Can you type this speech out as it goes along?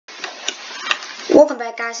Welcome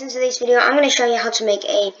back, guys. In today's video, I'm going to show you how to make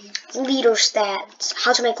leader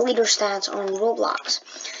stats on Roblox.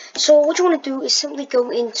 So what you want to do is simply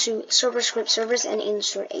go into server script servers and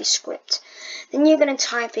insert a script. Then you're going to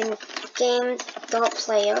type in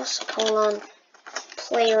game.players player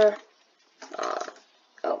player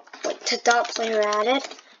added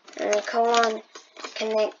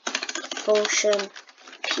connect function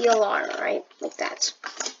PLR, right, like that.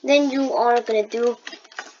 Then you are going to do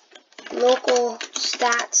local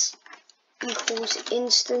stats equals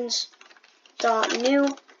instance dot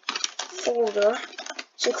new folder.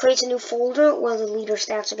 So it creates a new folder where the leader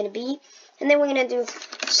stats are going to be, and then we're going to do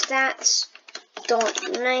stats dot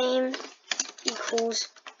name equals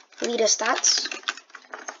leader stats,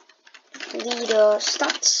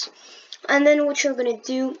 and then what you're going to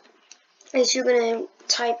do is you're going to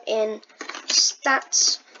type in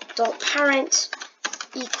stats dot parent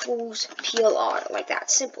equals PLR, like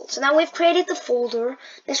that, simple. So now we've created the folder.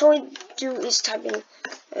 Next what we do is type in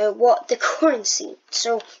what the currency.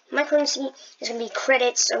 So my currency is going to be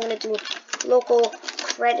credits. So I'm going to do local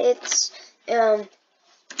credits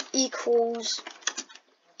equals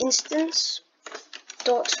instance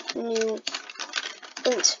dot new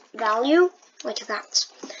int value, like that.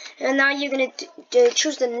 And now you're going to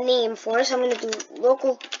choose the name for it. So I'm going to do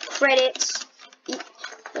local credits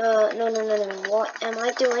no, what am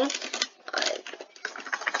I doing?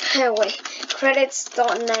 Wait,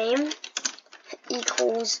 credits.name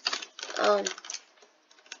equals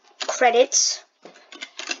credits,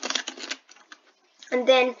 and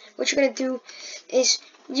then what you're gonna do is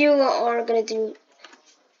you are gonna do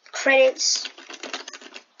credits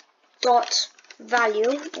dot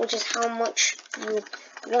value, which is how much you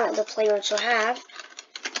want the player to have.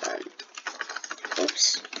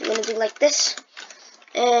 Oops, you're gonna do like this.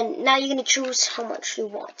 And now you're going to choose how much you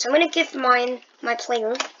want. So I'm going to give my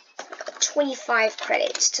player 25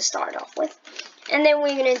 credits to start off with. And then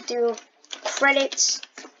we're going to do credits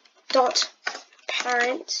dot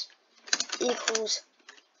parent equals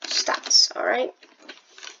stats, alright?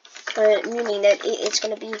 Meaning that it's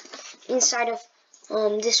going to be inside of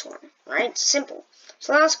this one, right? Simple.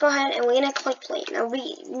 So now let's go ahead and we're going to click play. Now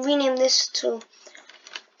rename this to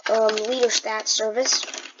leader stats service.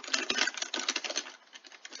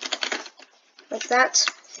 Like that.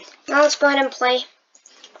 Now let's go ahead and play.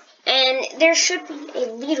 And there should be a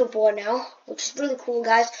leaderboard now, which is really cool,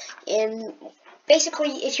 guys. And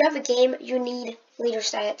basically, if you have a game, you need leader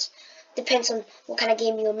stats. Depends on what kind of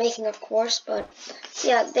game you're making, of course. But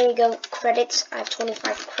yeah, there you go. Credits. I have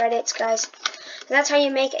 25 credits, guys. So that's how you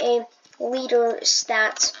make a leader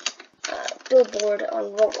stat billboard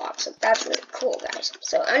on Roblox. So that's really cool, guys.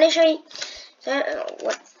 So I'm gonna show you.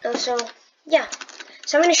 Yeah.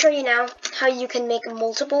 So I'm going to show you now how you can make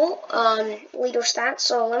multiple leader stats.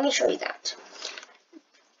 So let me show you that.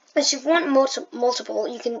 If you want multiple,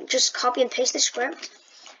 you can just copy and paste the script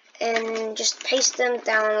and just paste them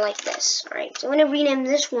down like this. Alright, so I'm going to rename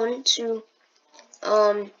this one to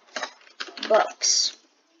bucks.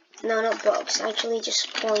 No, not bucks, actually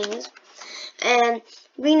just coins. And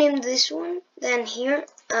rename this one. Then here,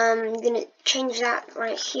 I'm going to change that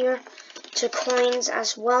right here to coins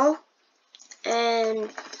as well. And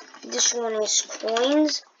this one is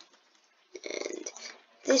coins, and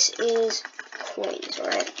this is coins,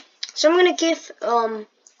 alright? So I'm gonna give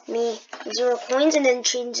me 0 coins and then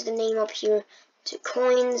change the name up here to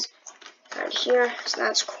coins right here, so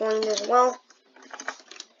that's coins as well.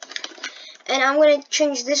 And I'm gonna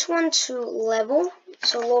change this one to level,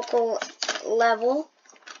 so local level.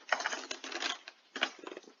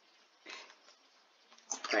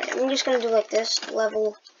 Alright, I'm just gonna do like this,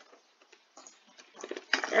 level.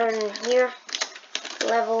 And here,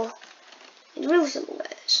 level, it's really simple,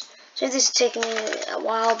 guys. So this is taking a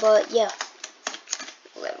while, but yeah,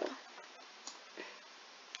 level,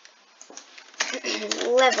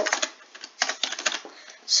 level.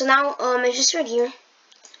 So now, it's just right here.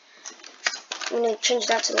 I'm gonna change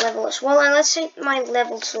that to level as well, and let's set my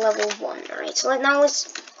level to level 1. Alright, so now let's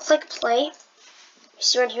click play. You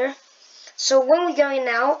see right here. So when we go in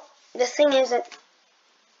now, the thing is that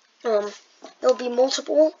there'll be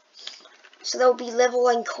multiple, so there'll be level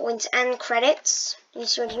and coins and credits. You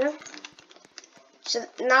see right here. So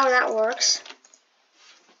now that works.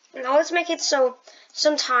 Now let's make it so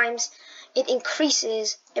sometimes it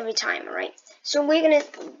increases every time, alright? So we're gonna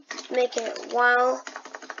make it while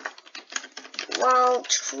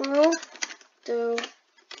true, and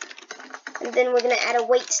then we're gonna add a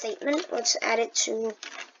wait statement. Let's add it to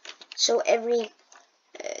so every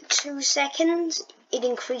 2 seconds it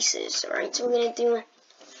increases, alright? So we're gonna do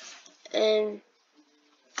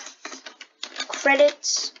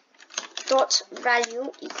credits dot value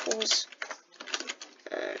equals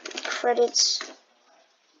credits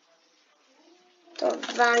dot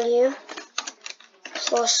value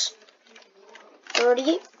plus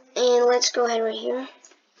 30, and let's go ahead right here,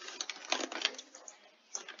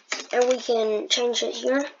 and we can change it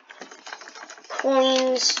here,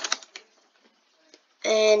 coins,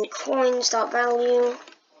 and coins dot value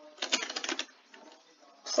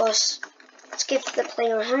plus, let's give the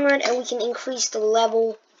player 100, and we can increase the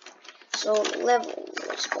level. So level,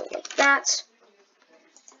 let's go like that,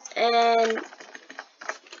 and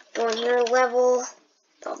go in here, level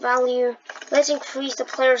dot value. Let's increase the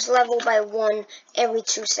player's level by 1 every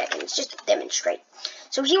 2 seconds, just to demonstrate.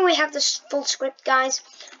 So here we have this full script, guys.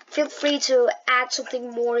 Feel free to add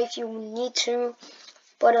something more if you need to,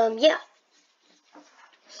 but yeah.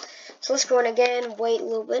 So let's go in again, wait a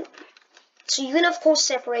little bit. So you can of course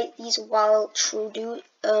separate these while true do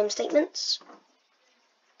statements.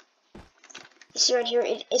 You see right here,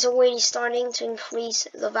 it is already starting to increase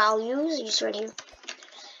the values. You see right here.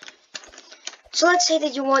 So let's say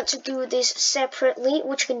that you want to do this separately.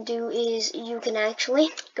 What you can do is you can actually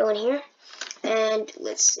go in here, and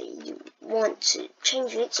let's say you want to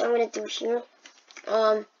change it. So I'm going to do here.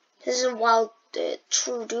 This is a while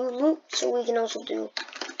true do loop, so we can also do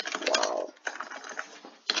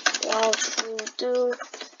while true do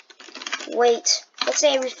wait. Let's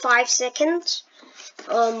say every 5 seconds.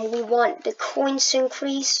 We want the coins to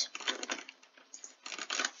increase,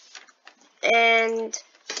 and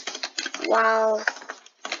while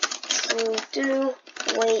true do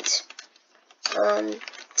wait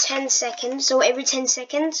 10 seconds. So every 10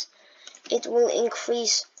 seconds it will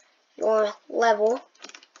increase your level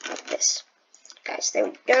like this. Guys, there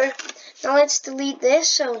we go. Now let's delete this.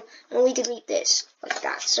 So when we delete this like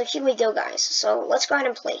that. So here we go, guys. So let's go ahead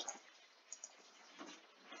and play.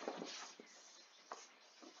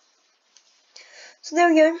 So there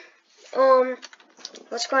we go.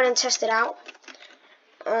 Let's go ahead and test it out.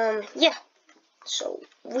 Yeah. So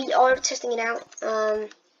we are testing it out.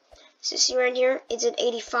 So see right here, it's at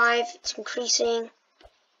 85. It's increasing.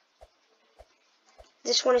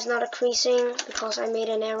 This one is not increasing because I made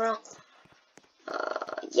an error.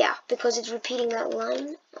 Yeah, because it's repeating that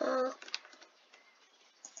line.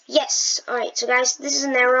 Yes. Alright, so guys, this is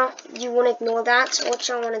an error. You want to ignore that. So what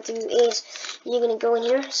y'all want to do is you're going to go in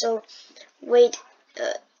here. So wait,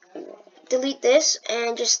 delete this,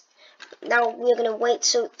 and just now we're going to wait.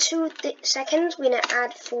 So 2 seconds. We're going to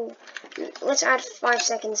add let's add 5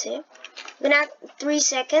 seconds here. We're going to add 3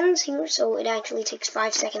 seconds here, so it actually takes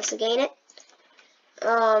 5 seconds to gain it.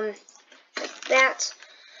 Like that.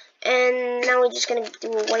 And now we're just going to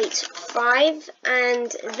do a wait 5,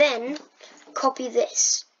 and then copy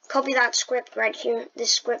this. Copy that script right here,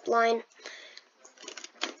 this script line,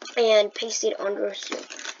 and paste it under here.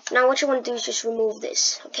 Now what you want to do is just remove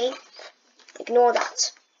this, okay? Ignore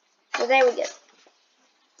that. So there we go.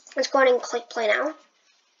 Let's go ahead and click play now.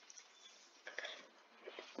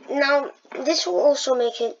 Now, this will also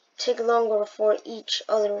make it take longer for each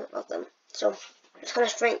other of them. So, it's kind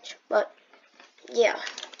of strange, but yeah.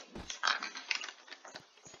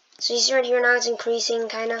 So you see right here now it's increasing,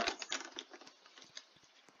 kind of.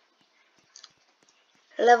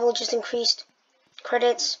 Level just increased.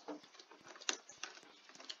 Credits.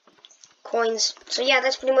 Coins. So yeah,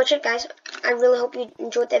 that's pretty much it, guys. I really hope you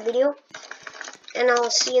enjoyed that video. And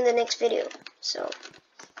I'll see you in the next video. So,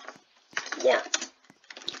 yeah.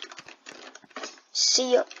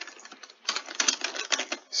 See ya.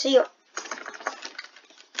 See ya.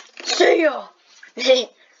 See ya.